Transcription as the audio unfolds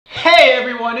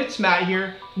everyone, it's Matt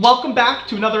here. Welcome back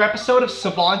to another episode of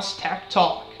Savant's Tech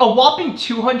Talk. A whopping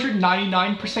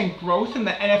 299% growth in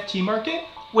the NFT market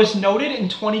was noted in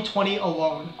 2020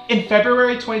 alone. In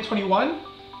February 2021,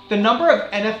 the number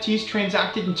of NFTs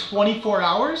transacted in 24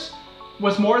 hours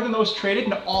was more than those traded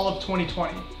in all of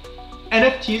 2020.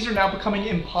 NFTs are now becoming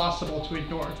impossible to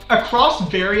ignore. Across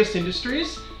various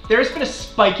industries, there has been a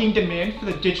spiking demand for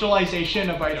the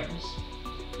digitalization of items.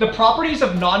 The properties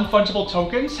of non-fungible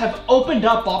tokens have opened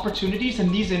up opportunities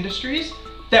in these industries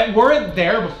that weren't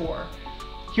there before.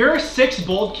 Here are 6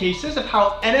 bold cases of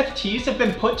how NFTs have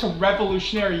been put to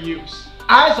revolutionary use.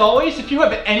 As always, if you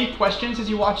have any questions as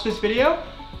you watch this video,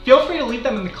 feel free to leave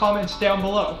them in the comments down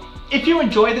below. If you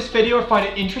enjoy this video or find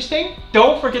it interesting,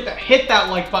 don't forget to hit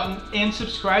that like button and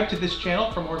subscribe to this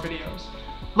channel for more videos.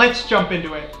 Let's jump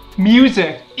into it.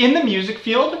 Music. In the music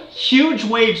field, huge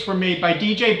waves were made by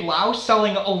DJ Blau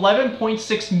selling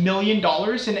 $11.6 million in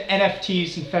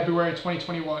NFTs in February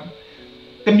 2021.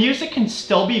 The music can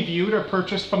still be viewed or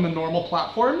purchased from the normal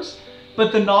platforms,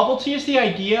 but the novelty is the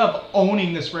idea of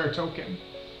owning this rare token.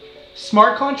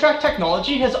 Smart contract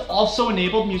technology has also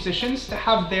enabled musicians to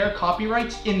have their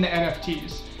copyrights in the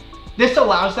NFTs. This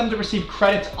allows them to receive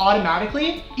credits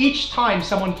automatically each time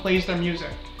someone plays their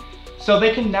music, so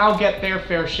they can now get their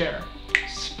fair share.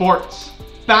 Sports.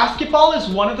 Basketball is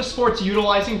one of the sports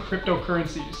utilizing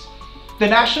cryptocurrencies. The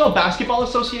National Basketball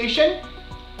Association,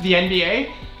 the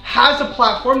NBA, has a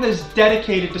platform that is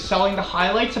dedicated to selling the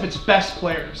highlights of its best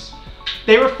players.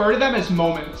 They refer to them as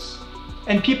moments.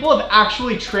 And people have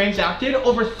actually transacted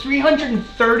over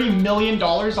 $330 million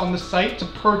on the site to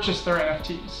purchase their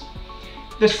NFTs.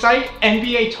 The site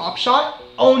NBA Top Shot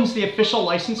owns the official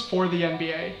license for the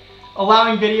NBA,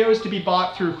 allowing videos to be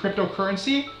bought through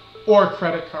cryptocurrency or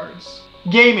credit cards.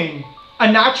 Gaming. A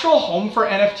natural home for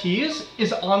NFTs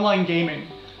is online gaming.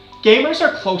 Gamers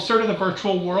are closer to the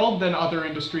virtual world than other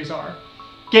industries are.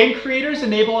 Game creators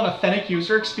enable an authentic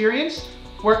user experience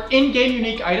where in-game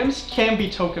unique items can be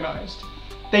tokenized.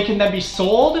 They can then be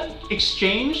sold,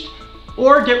 exchanged,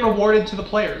 or get rewarded to the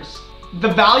players.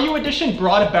 The value addition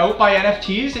brought about by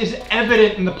NFTs is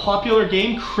evident in the popular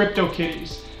game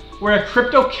CryptoKitties, where a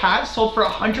crypto cat sold for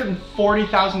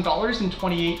 $140,000 in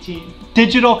 2018.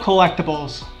 Digital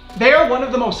collectibles. They are one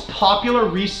of the most popular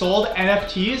resold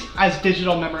NFTs as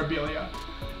digital memorabilia.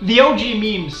 The OG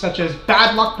memes such as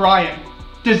Bad Luck Brian,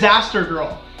 Disaster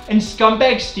Girl, and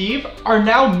Scumbag Steve are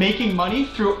now making money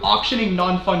through auctioning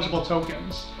non-fungible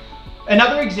tokens.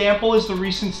 Another example is the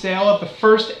recent sale of the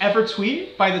first ever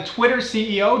tweet by the Twitter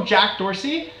CEO Jack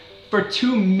Dorsey for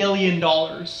 $2 million.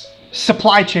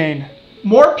 Supply chain.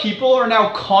 More people are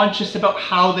now conscious about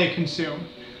how they consume.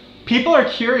 People are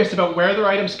curious about where their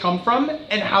items come from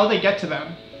and how they get to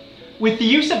them. With the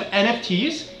use of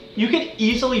NFTs, you can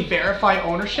easily verify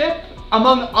ownership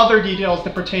among other details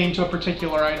that pertain to a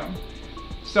particular item.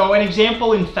 So an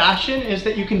example in fashion is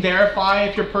that you can verify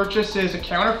if your purchase is a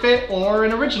counterfeit or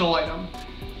an original item.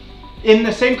 In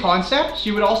the same concept,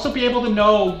 you would also be able to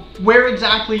know where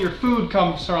exactly your food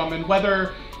comes from and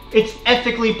whether it's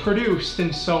ethically produced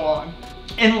and so on.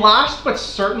 And last but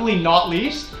certainly not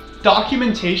least,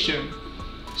 documentation.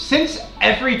 Since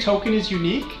every token is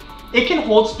unique, it can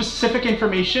hold specific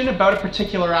information about a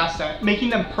particular asset, making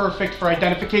them perfect for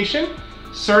identification,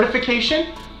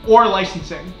 certification, or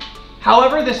licensing.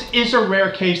 However, this is a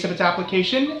rare case of its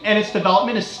application and its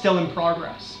development is still in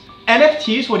progress.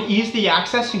 NFTs would ease the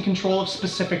access and control of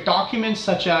specific documents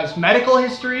such as medical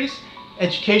histories,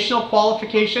 educational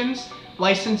qualifications,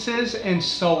 licenses, and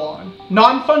so on.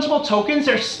 Non-fungible tokens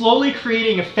are slowly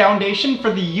creating a foundation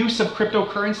for the use of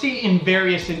cryptocurrency in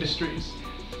various industries.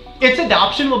 Its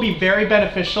adoption will be very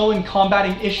beneficial in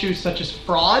combating issues such as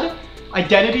fraud,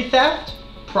 identity theft,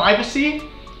 privacy,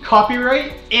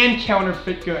 copyright, and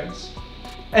counterfeit goods.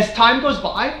 As time goes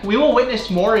by, we will witness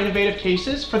more innovative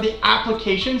cases for the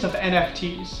applications of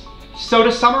NFTs. So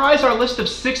to summarize our list of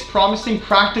 6 promising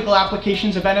practical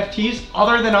applications of NFTs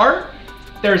other than art,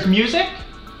 there's music,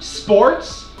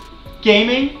 sports,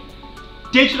 gaming,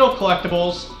 digital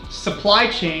collectibles,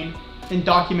 supply chain, and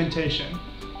documentation.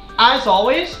 As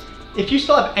always, if you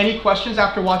still have any questions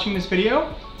after watching this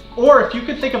video, or if you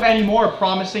could think of any more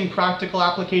promising practical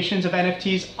applications of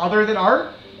NFTs other than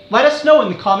art, let us know in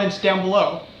the comments down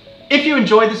below. If you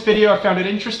enjoyed this video or found it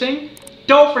interesting,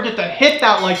 don't forget to hit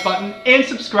that like button and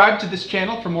subscribe to this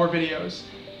channel for more videos.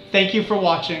 Thank you for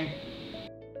watching.